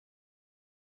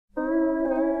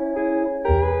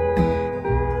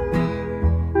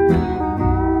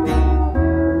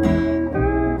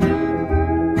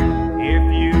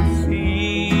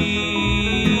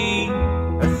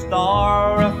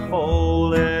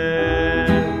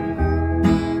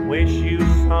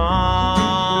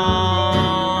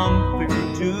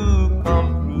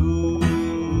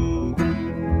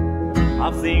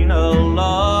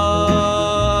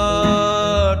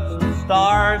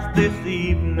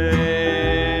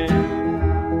living,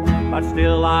 but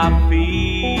still I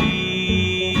feel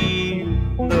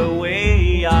the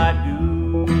way I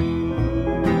do.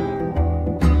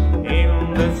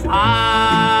 In the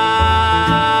silence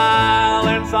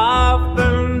of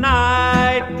the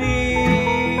night,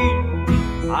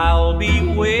 dear, I'll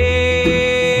be waiting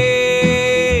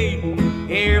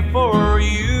here for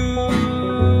you,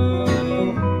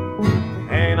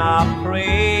 and I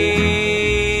pray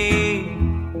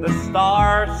the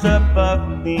stars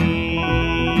above me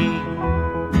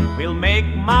will make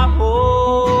my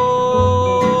hopes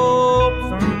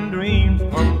and dreams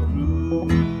come true.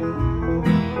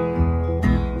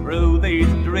 Through this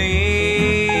dreary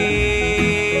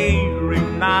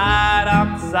night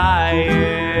I'm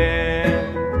sighing,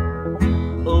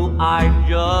 oh, I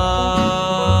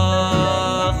just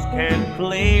can't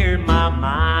clear my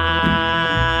mind,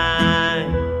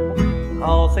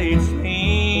 'cause it seems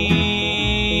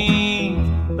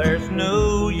there's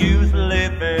no use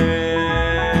living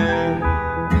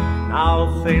now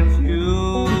since you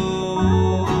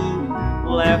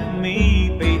left me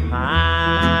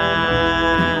behind.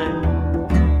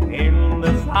 In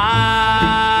the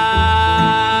silence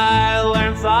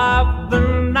of the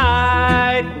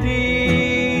night,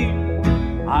 dear,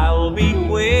 I'll be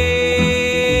waiting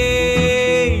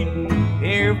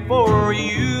here for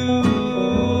you,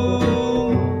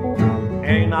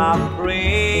 and I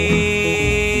pray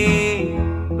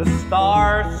the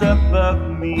stars above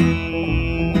me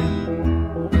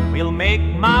will make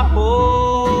my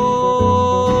hopes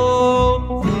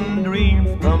and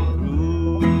dreams come true.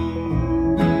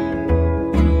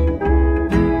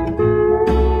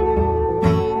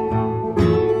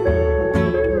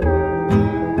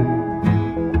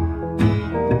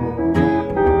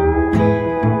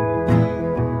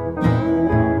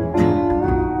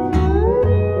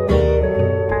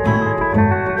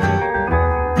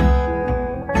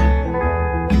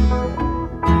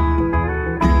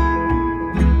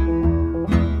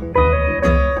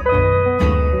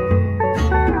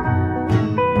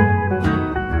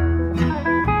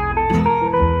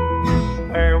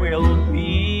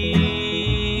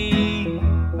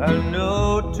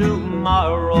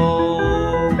 Tomorrow,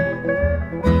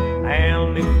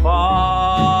 and it followed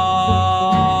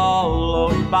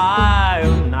by a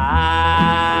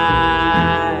night.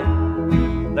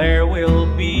 There will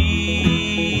be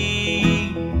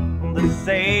the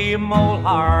same old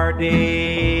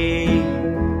heartache